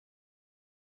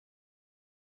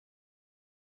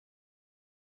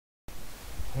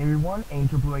Hey everyone,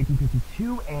 Angel Blue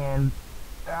 1852, and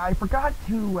I forgot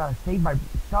to save my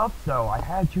stuff, so I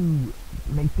had to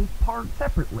make this part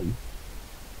separately.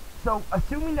 So,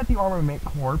 assuming that the Armament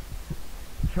Corps,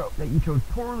 that you chose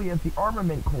poorly as the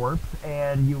Armament Corps,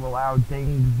 and you allowed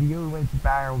Ding Ziyuan's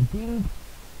Battle Ding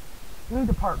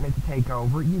Department to take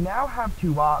over, you now have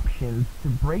two options to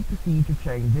break the siege of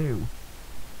Chengdu.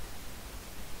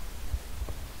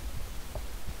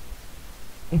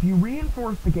 If you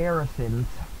reinforce the garrisons,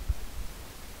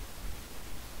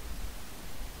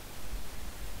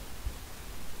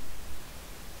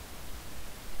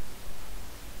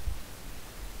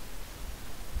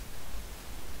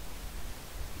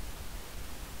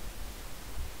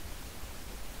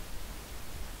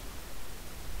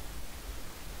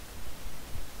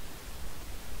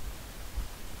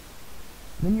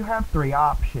 then you have three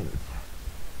options.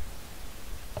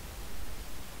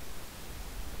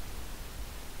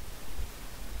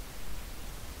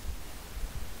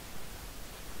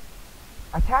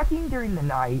 Attacking during the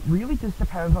night really just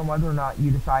depends on whether or not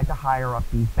you decide to hire up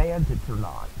these bandits or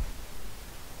not.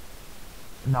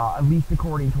 Not, at least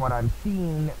according to what I'm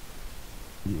seeing.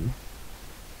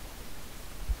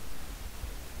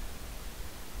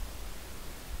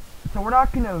 So we're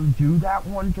not gonna do that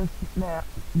one just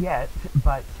yet,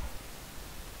 but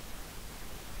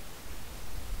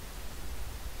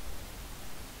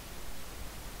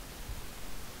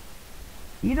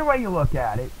either way you look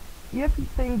at it, if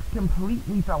things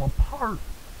completely fell apart,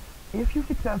 if you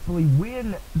successfully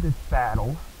win this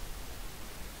battle,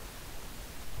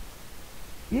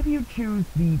 if you choose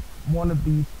one of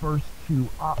these first two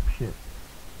options.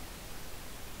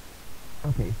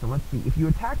 Okay, so let's see. If you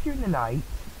attack during the night,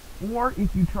 or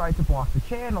if you try to block the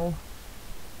channel,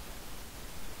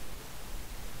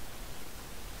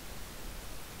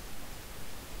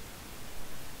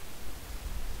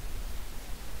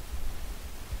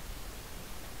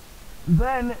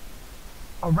 then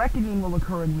a reckoning will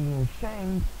occur in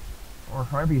Shang, or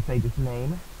however you say this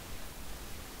name,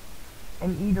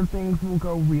 and either things will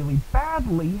go really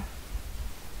badly,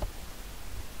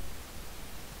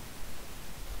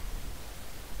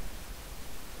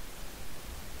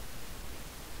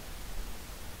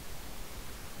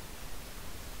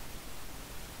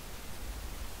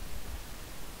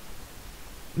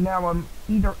 now,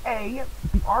 either A,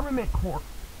 the Armament Corps,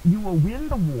 you will win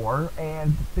the war,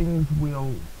 and things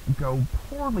will go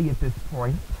poorly at this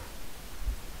point.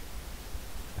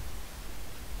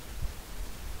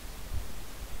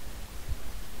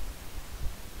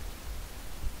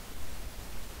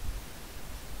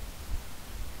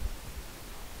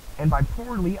 And by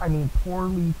poorly, I mean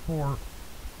poorly for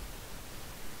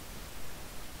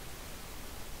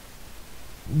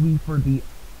the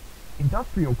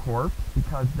Industrial Corps,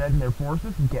 because then their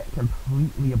forces would get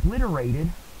completely obliterated.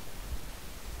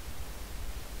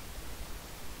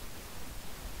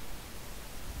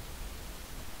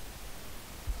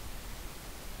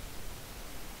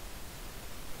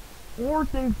 Or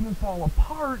things will fall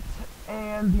apart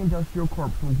and the Industrial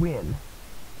Corps will win.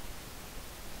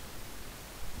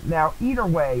 Now, either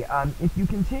way, if you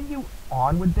continue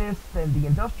on with this, then the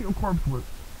Industrial Corps will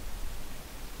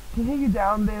continue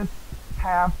down this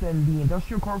path, then the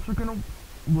Industrial Corps are going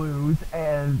to lose,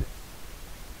 and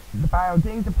the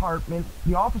Bioding Department,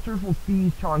 the officers will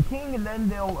seize Chongqing, and then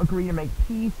they'll agree to make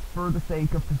peace for the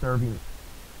sake of preserving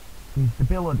the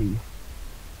stability.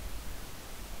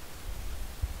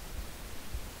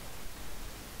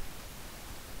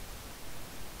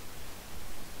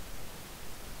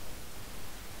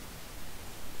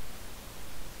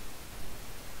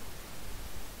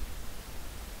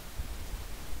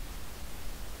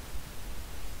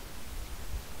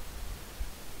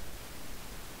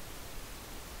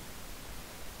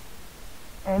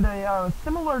 And a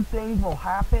similar thing will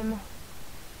happen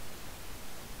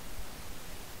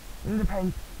and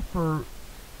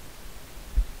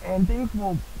things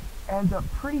will end up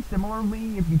pretty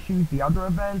similarly if you choose the other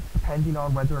events, depending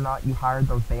on whether or not you hired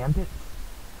those bandits.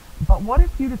 But what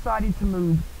if you decided to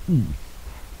move east?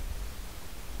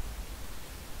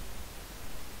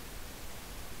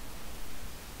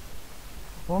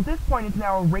 Well, at this point, it's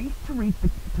now a race to reach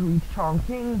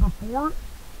Chongqing before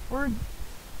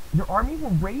your army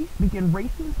will begin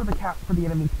racing for the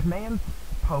enemy's command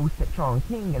post at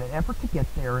Chongqing in an effort to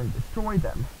get there and destroy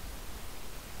them.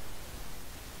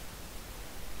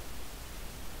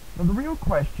 Now the real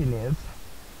question is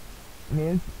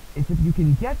if you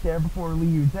can get there before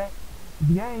Liu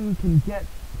Zhang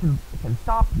can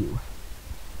stop you.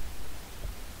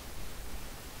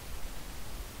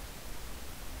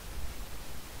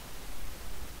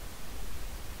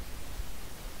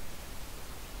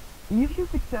 If you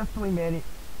successfully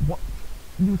once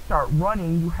you start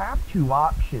running, you have two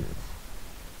options.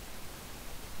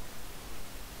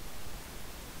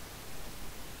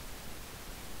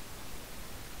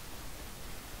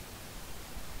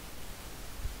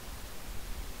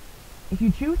 If you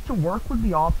choose to work with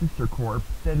the officer corps,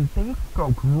 then things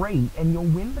go great and you'll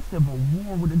win the Civil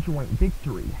War with a joint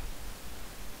victory.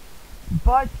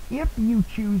 But if you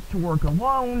choose to work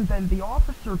alone, then the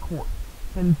officer corps,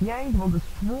 then Yang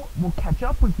will catch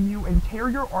up with you and tear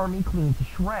your army clean to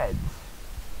shreds.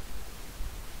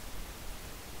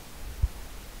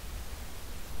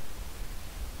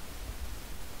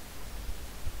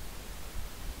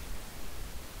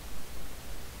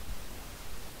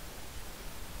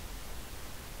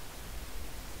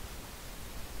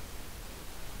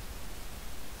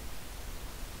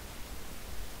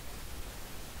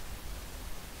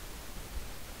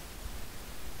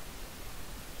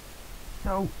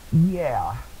 So,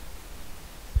 yeah.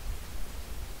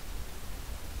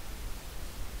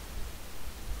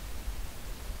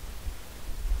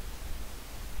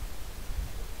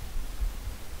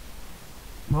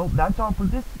 Well, that's all for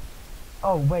this.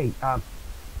 Oh, wait,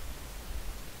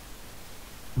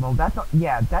 well,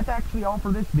 that's actually all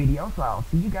for this video, so I'll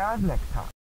see you guys next time.